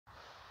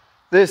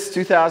This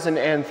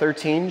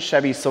 2013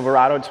 Chevy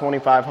Silverado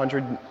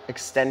 2500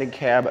 extended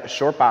cab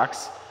short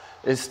box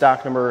is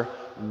stock number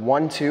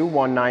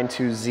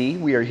 12192Z.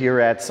 We are here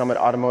at Summit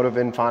Automotive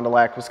in Fond du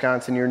Lac,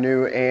 Wisconsin, your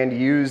new and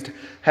used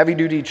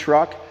heavy-duty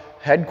truck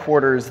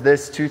headquarters.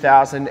 This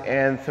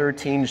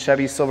 2013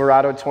 Chevy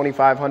Silverado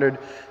 2500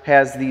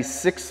 has the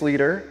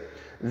 6-liter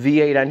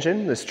V8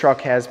 engine. This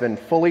truck has been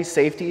fully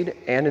safetied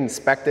and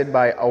inspected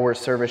by our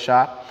service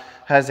shop.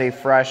 Has a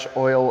fresh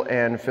oil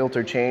and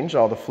filter change.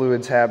 All the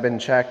fluids have been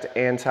checked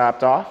and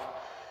topped off.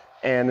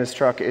 And this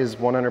truck is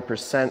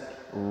 100%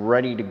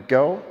 ready to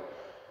go.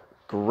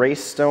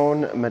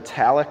 Graystone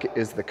metallic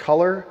is the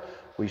color.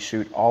 We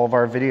shoot all of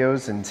our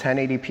videos in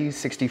 1080p,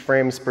 60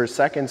 frames per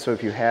second. So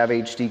if you have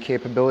HD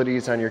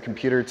capabilities on your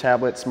computer,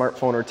 tablet,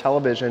 smartphone, or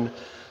television,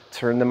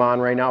 turn them on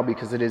right now,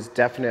 because it is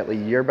definitely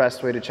your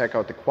best way to check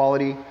out the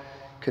quality,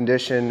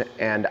 condition,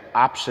 and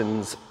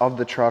options of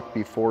the truck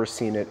before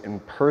seeing it in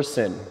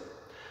person.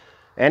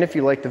 And if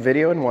you like the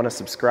video and want to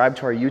subscribe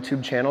to our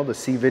YouTube channel to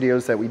see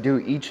videos that we do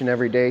each and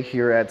every day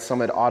here at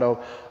Summit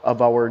Auto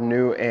of our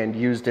new and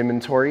used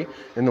inventory,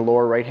 in the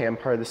lower right hand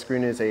part of the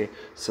screen is a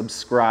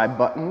subscribe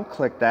button.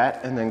 Click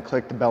that and then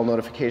click the bell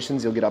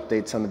notifications. You'll get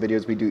updates on the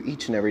videos we do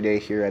each and every day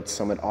here at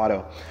Summit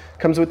Auto.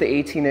 Comes with the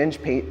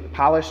 18-inch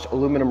polished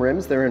aluminum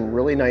rims. They're in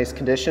really nice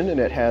condition, and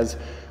it has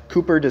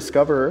Cooper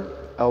Discoverer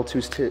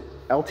LT265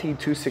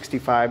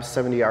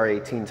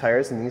 70R18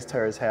 tires, and these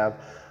tires have,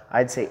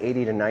 I'd say,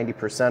 80 to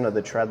 90% of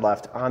the tread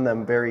left on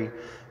them. Very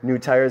new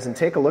tires. And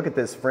take a look at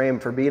this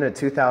frame for being a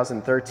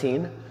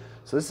 2013.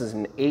 So this is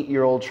an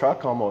 8-year-old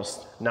truck,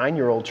 almost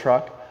 9-year-old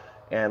truck.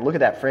 And look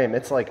at that frame.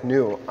 It's like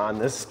new on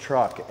this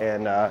truck.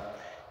 And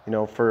you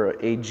know, for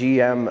a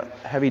GM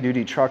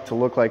heavy-duty truck to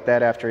look like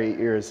that after 8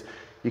 years,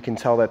 you can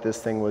tell that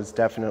this thing was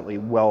definitely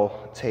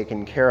well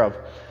taken care of.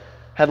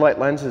 Headlight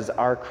lenses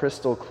are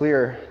crystal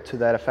clear to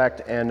that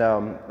effect, and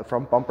the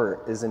front bumper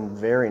is in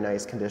very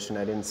nice condition.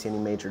 I didn't see any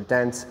major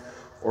dents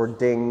or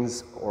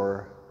dings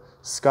or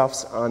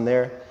scuffs on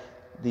there.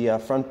 The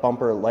front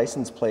bumper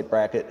license plate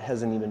bracket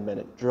hasn't even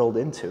been drilled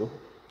into.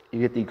 You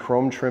get the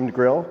chrome trimmed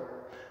grille,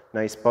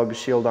 nice bug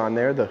shield on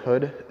there. The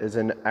hood is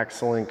in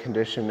excellent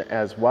condition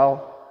as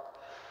well.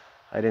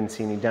 I didn't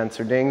see any dents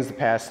or dings. The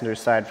passenger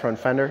side front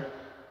fender,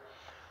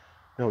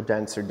 no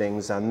dents or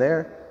dings on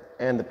there,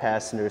 and the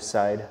passenger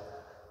side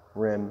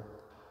rim,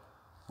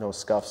 no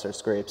scuffs or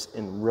scrapes,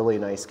 in really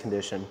nice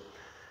condition.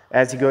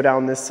 As you go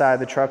down this side of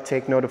the truck,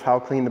 take note of how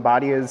clean the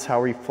body is,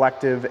 how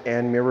reflective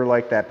and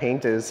mirror-like that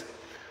paint is.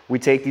 We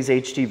take these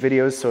HD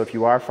videos, so if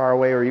you are far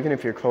away, or even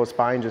if you're close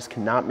by and just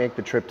cannot make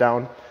the trip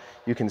down,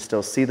 you can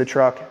still see the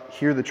truck,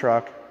 hear the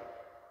truck,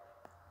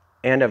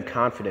 and have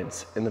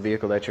confidence in the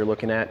vehicle that you're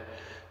looking at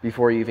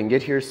before you even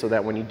get here, so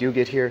that when you do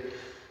get here,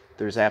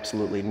 there's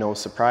absolutely no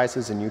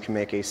surprises and you can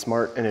make a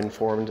smart and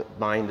informed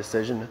buying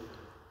decision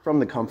from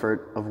the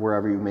comfort of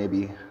wherever you may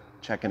be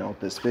checking out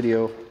this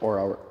video or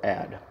our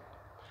ad.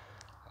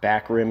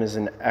 Back rim is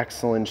in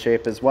excellent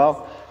shape as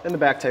well, and the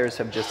back tires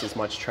have just as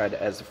much tread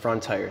as the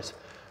front tires.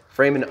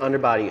 Frame and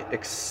underbody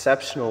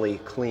exceptionally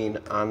clean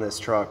on this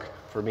truck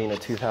for being a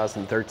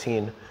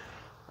 2013.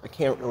 I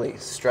can't really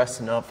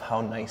stress enough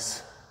how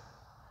nice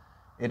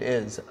it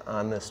is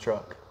on this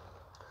truck.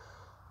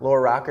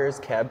 Lower rockers,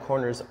 cab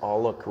corners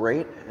all look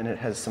great, and it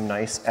has some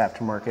nice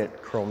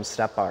aftermarket chrome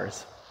step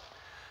bars.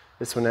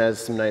 This one has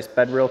some nice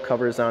Bedrail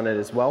covers on it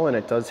as well, and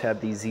it does have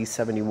the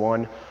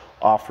Z71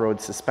 off-road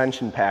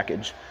suspension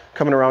package.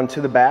 Coming around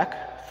to the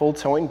back, full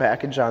towing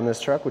package on this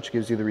truck, which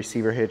gives you the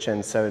receiver hitch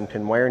and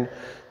 7-pin wiring.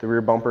 The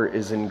rear bumper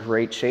is in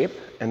great shape,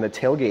 and the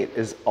tailgate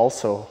is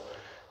also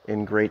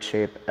in great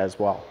shape as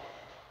well.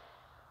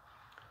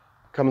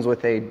 Comes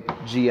with a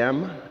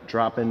GM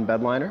drop-in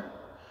bedliner,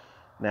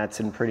 and that's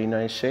in pretty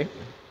nice shape.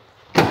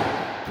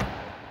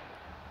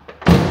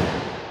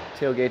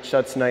 Tailgate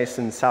shuts nice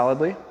and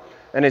solidly.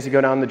 And as you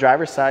go down the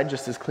driver's side,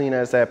 just as clean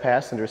as that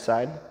passenger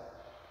side.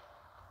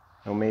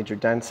 No major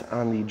dents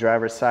on the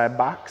driver's side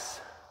box.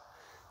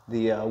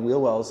 The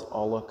wheel wells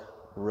all look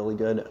really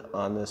good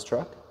on this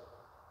truck.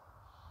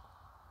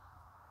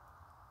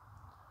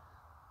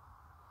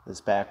 This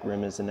back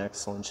rim is in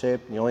excellent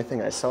shape. The only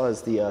thing I saw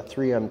is the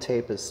 3M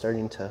tape is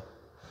starting to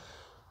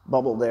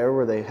bubble there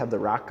where they have the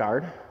rock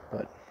guard,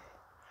 but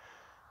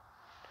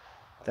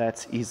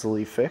that's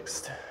easily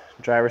fixed.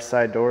 Driver's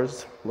side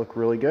doors look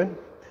really good.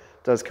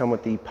 Does come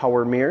with the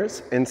power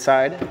mirrors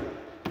inside.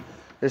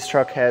 This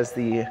truck has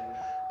the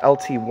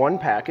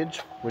LT1 package,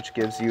 which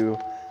gives you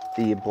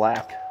the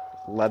black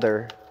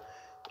leather,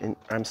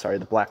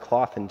 the black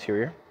cloth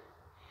interior.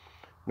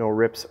 No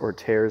rips or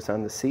tears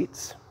on the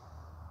seats.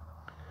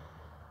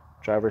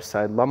 Driver's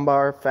side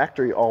lumbar,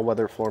 factory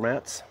all-weather floor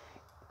mats,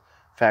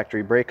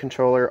 factory brake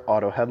controller,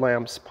 auto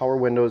headlamps, power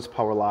windows,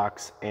 power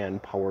locks,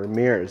 and power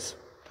mirrors.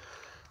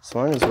 As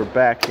long as we're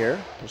back here,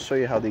 I'll show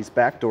you how these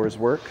back doors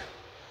work.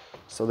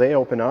 So they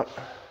open up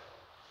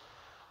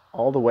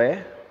all the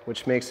way,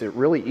 which makes it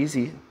really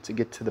easy to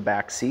get to the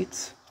back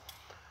seats.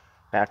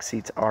 Back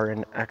seats are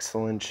in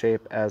excellent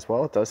shape as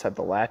well. It does have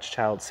the latch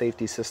child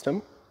safety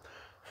system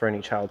for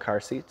any child car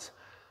seats.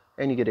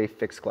 and you get a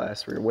fixed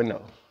glass rear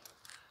window.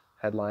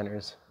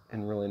 Headliner's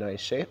in really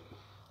nice shape.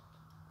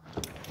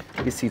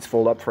 These seats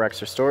fold up for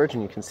extra storage,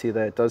 and you can see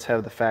that it does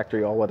have the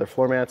factory all-weather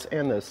floor mats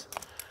and this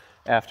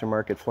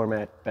aftermarket floor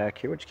mat back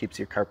here, which keeps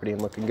your carpeting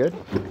looking good.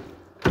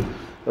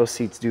 Those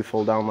seats do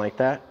fold down like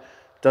that.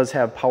 It does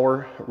have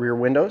power rear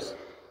windows.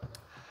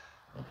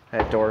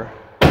 That door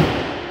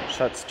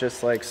shuts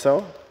just like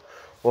so.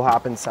 We'll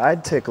hop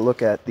inside, take a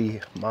look at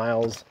the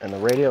miles and the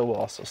radio. We'll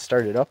also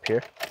start it up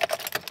here.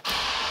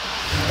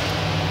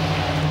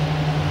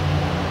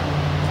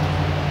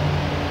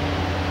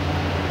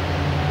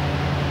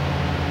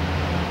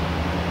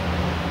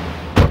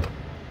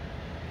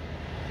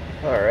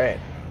 All right,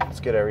 let's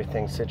get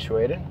everything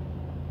situated.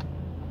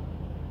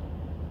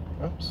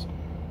 Oops.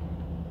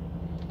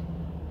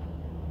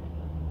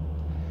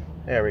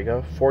 There we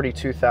go,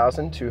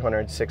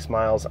 42,206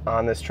 miles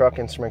on this truck.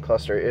 Instrument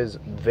cluster is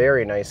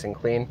very nice and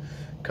clean.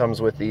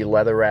 Comes with the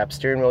leather wrap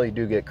steering wheel. You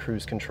do get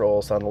cruise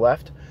controls on the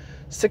left.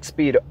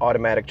 6-speed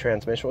automatic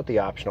transmission with the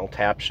optional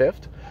tap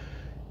shift.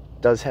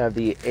 Does have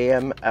the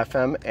AM,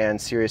 FM,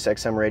 and Sirius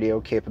XM radio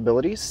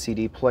capabilities,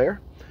 CD player.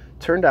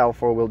 Turn dial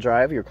 4-wheel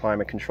drive. Your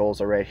climate controls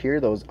are right here.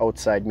 Those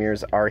outside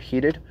mirrors are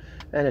heated,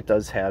 and it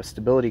does have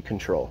stability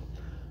control.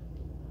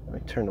 Let me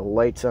turn the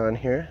lights on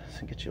here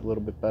so get you a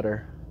little bit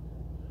better.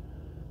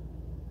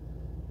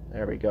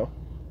 There we go.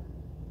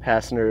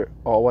 Passenger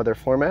all-weather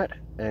floor mat,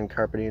 and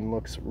carpeting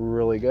looks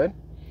really good.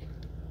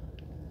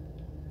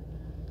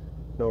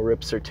 No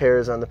rips or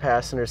tears on the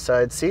passenger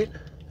side seat.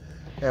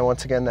 And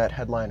once again, that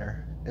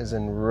headliner is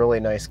in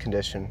really nice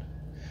condition.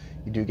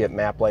 You do get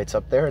map lights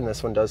up there, and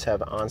this one does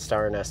have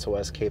OnStar and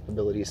SOS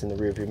capabilities in the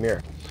rearview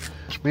mirror.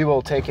 We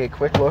will take a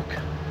quick look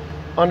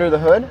under the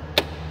hood,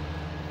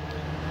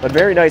 but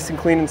very nice and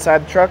clean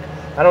inside the truck.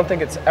 I don't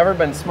think it's ever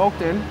been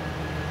smoked in,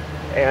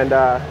 and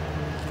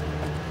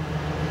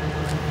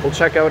we'll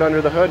check out under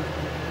the hood.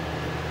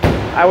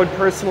 I would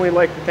personally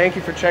like to thank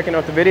you for checking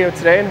out the video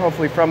today, and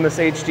hopefully from this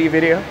HD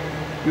video,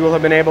 you will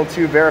have been able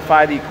to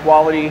verify the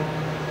quality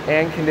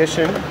and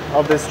condition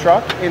of this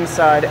truck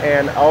inside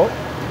and out.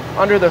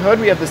 Under the hood,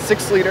 we have the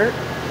 6-liter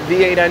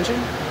V8 engine.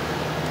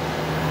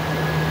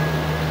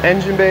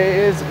 Engine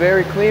bay is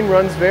very clean,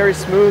 runs very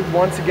smooth.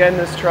 Once again,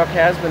 this truck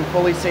has been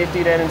fully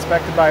safetied and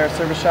inspected by our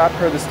service shop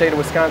per the state of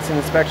Wisconsin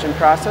inspection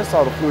process.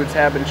 All the fluids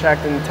have been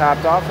checked and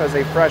topped off as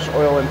a fresh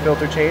oil and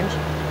filter change.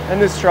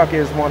 And this truck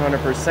is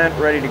 100%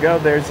 ready to go.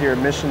 There's your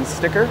emissions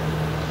sticker.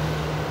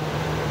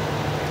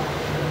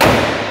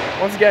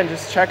 Once again,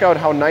 just check out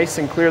how nice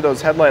and clear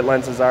those headlight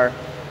lenses are.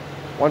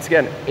 Once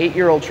again,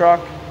 8-year-old truck,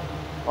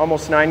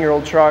 almost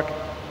 9-year-old truck.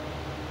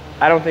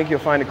 I don't think you'll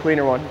find a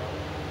cleaner one.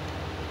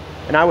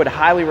 And I would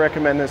highly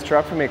recommend this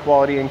truck from a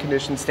quality and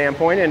condition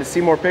standpoint. And to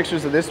see more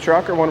pictures of this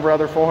truck or one of our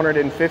other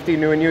 450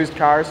 new and used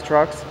cars,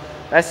 trucks,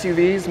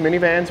 SUVs,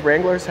 minivans,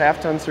 Wranglers,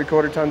 half-tons,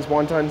 3/4 tons,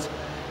 1-tons,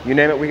 you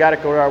name it, we got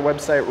it. Go to our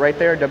website right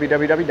there,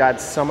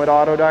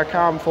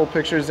 www.summitauto.com. Full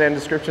pictures and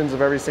descriptions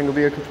of every single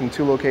vehicle from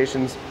 2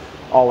 locations,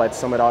 all at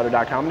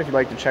summitauto.com. And if you'd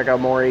like to check out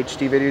more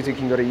HD videos, you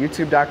can go to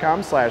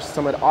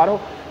youtube.com/summitauto.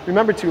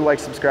 Remember to like,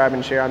 subscribe,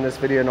 and share on this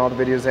video and all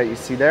the videos that you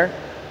see there.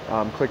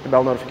 Click the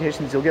bell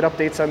notifications. You'll get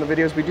updates on the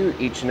videos we do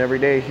each and every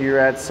day here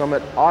at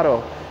Summit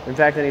Auto. In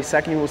fact, in a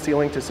second, you will see a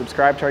link to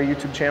subscribe to our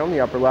YouTube channel in the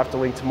upper left, a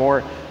link to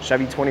more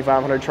Chevy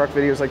 2500 truck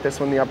videos like this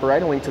one in the upper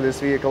right, a link to this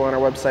vehicle on our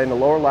website in the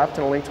lower left,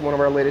 and a link to one of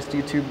our latest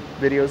YouTube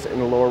videos in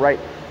the lower right.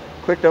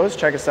 Click those,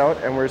 check us out,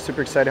 and we're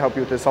super excited to help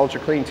you with this ultra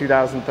clean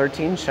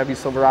 2013 Chevy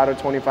Silverado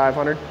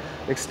 2500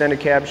 extended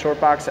cab short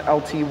box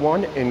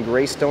LT1 in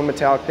Graystone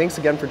metallic. Thanks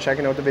again for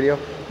checking out the video.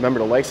 Remember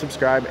to like,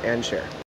 subscribe, and share.